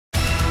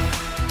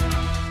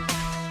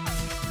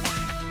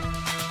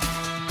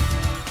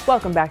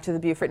Welcome back to the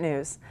Beaufort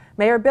News.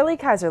 Mayor Billy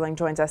Keyserling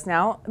joins us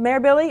now. Mayor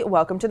Billy,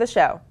 welcome to the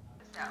show.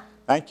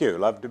 Thank you.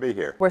 Love to be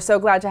here. We're so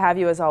glad to have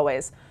you as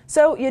always.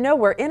 So, you know,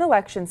 we're in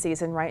election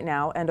season right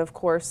now, and of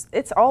course,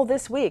 it's all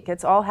this week.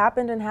 It's all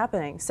happened and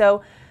happening.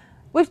 So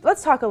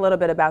let's talk a little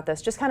bit about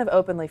this, just kind of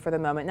openly for the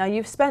moment. Now,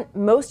 you've spent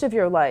most of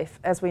your life,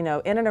 as we know,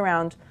 in and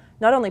around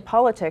not only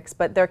politics,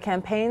 but their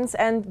campaigns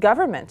and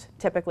government,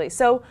 typically.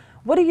 So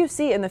what do you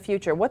see in the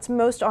future? What's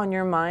most on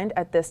your mind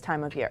at this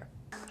time of year?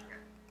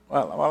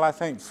 Well, I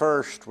think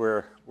first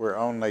we're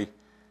only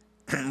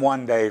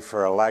one day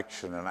for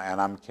election, and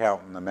I'm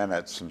counting the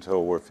minutes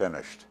until we're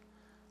finished.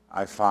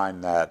 I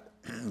find that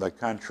the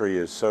country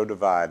is so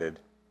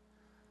divided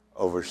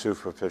over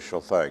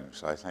superficial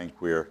things. I think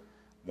we're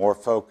more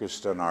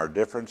focused on our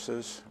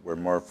differences. We're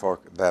more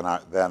than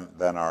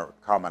our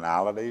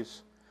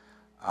commonalities.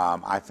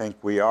 I think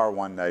we are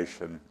one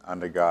nation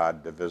under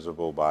God,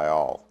 divisible by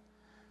all.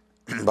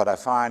 But I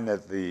find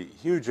that the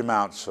huge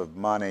amounts of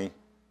money,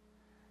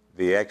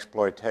 the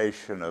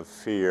exploitation of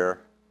fear,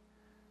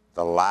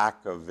 the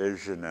lack of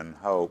vision and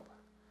hope,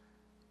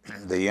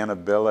 the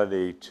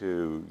inability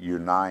to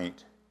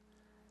unite,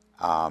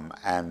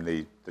 and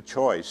the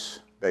choice,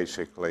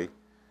 basically,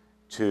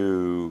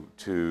 to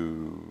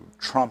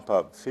trump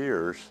up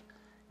fears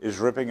is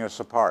ripping us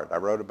apart. I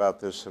wrote about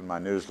this in my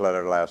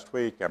newsletter last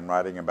week. I'm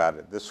writing about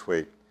it this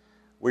week.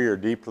 We are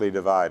deeply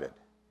divided.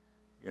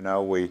 You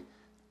know, we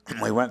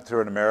went through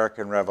an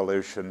American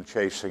Revolution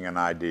chasing an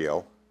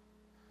ideal.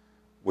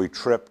 We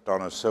tripped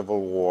on a civil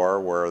war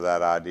where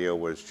that ideal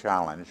was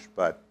challenged,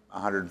 but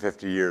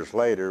 150 years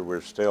later, we're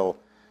still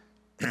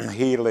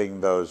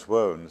healing those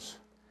wounds.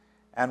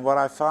 And what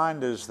I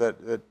find is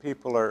that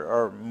people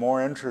are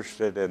more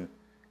interested in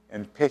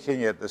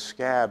picking at the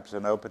scabs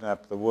and opening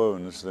up the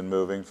wounds than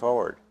moving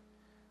forward.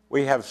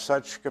 We have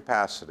such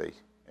capacity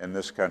in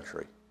this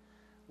country.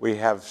 We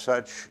have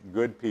such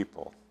good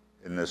people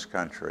in this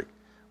country.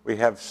 We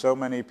have so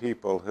many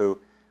people who,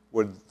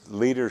 with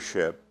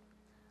leadership,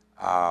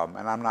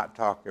 and I'm not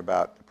talking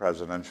about the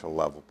presidential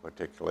level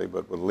particularly,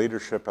 but with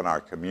leadership in our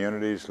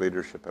communities,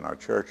 leadership in our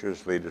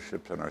churches,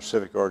 leadership in our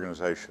civic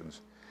organizations,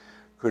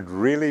 could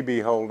really be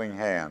holding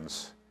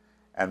hands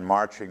and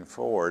marching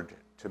forward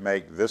to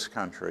make this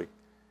country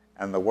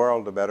and the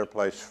world a better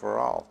place for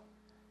all.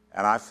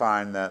 And I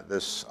find that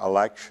this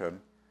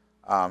election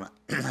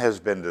has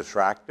been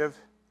distractive,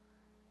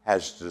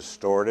 has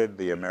distorted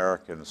the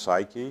American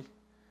psyche,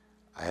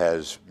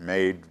 has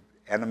made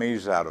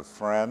enemies out of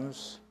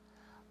friends,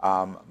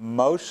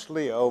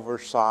 mostly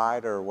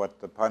overside or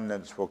what the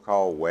pundits will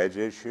call wedge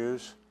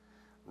issues,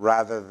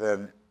 rather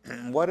than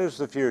what is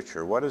the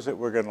future? What is it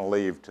we're going to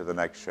leave to the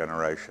next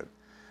generation?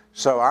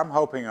 So I'm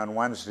hoping on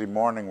Wednesday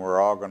morning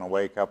we're all going to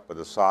wake up with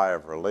a sigh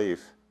of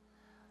relief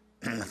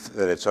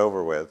that it's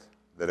over with,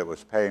 that it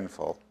was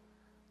painful,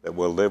 that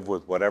we'll live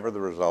with whatever the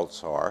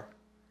results are,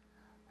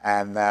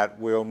 and that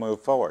we'll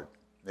move forward.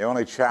 The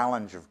only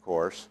challenge, of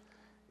course,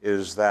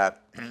 is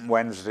that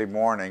Wednesday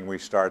morning we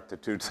start the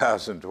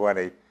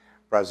 2020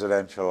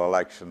 presidential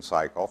election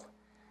cycle,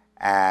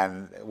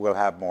 and we'll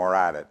have more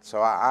at it. So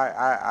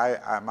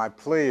my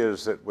plea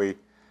is that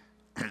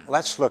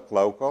let's look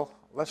local.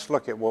 Let's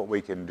look at what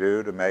we can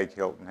do to make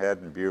Hilton Head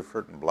and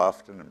Beaufort and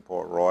Bluffton and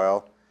Port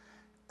Royal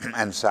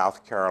and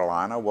South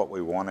Carolina what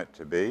we want it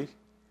to be.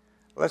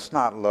 Let's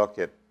not look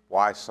at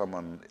why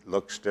someone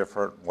looks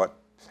different,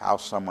 how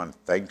someone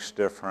thinks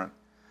different.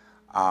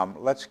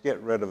 Let's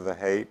get rid of the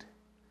hate.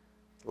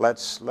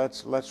 Let's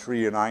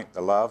reunite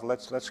the love.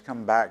 Let's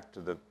come back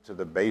to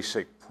the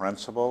basic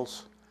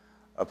principles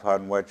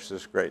upon which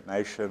this great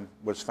nation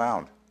was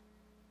found.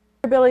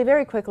 Billy,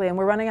 very quickly, and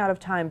we're running out of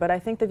time, but I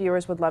think the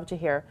viewers would love to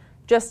hear,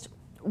 just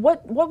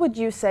what would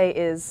you say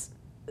is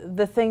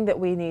the thing that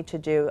we need to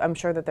do? I'm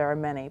sure that there are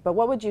many, but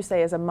what would you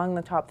say is among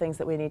the top things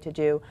that we need to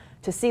do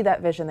to see that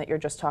vision that you're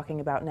just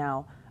talking about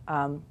now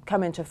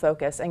come into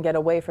focus and get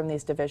away from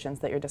these divisions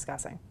that you're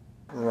discussing?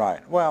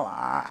 Right. Well,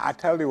 I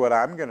tell you what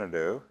I'm going to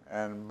do,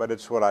 but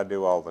it's what I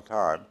do all the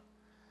time,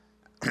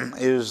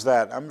 is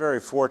that I'm very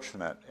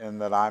fortunate in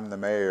that I'm the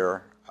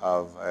mayor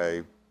of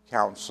a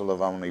council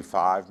of only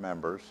 5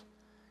 members,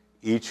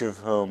 each of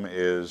whom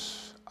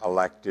is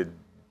elected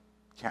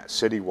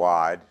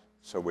citywide,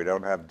 so we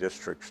don't have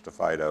districts to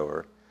fight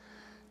over,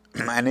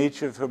 and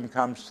each of whom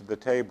comes to the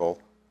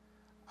table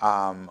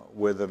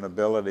with an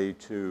ability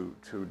to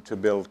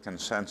build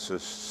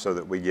consensus so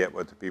that we get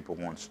what the people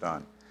want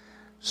done.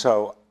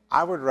 So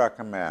I would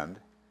recommend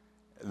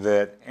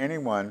that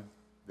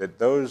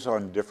those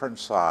on different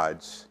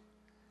sides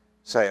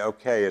say,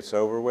 okay, it's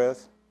over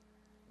with.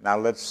 Now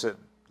let's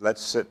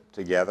sit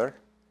together.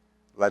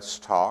 Let's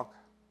talk.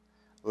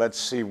 Let's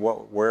see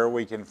where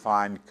we can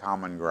find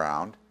common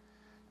ground.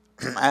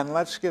 And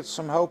let's get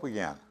some hope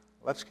again.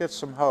 Let's get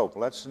some hope.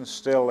 Let's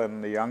instill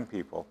in the young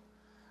people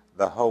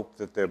the hope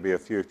that there'll be a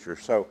future.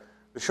 So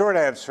the short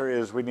answer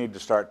is we need to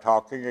start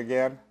talking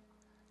again,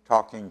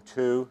 talking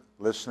to,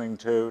 listening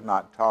to,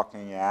 not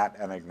talking at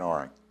and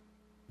ignoring.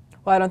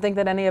 Well, I don't think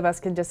that any of us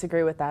can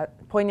disagree with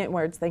that. Poignant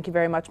words. Thank you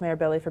very much, Mayor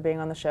Billy, for being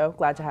on the show.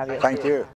 Glad to have you. Thank you.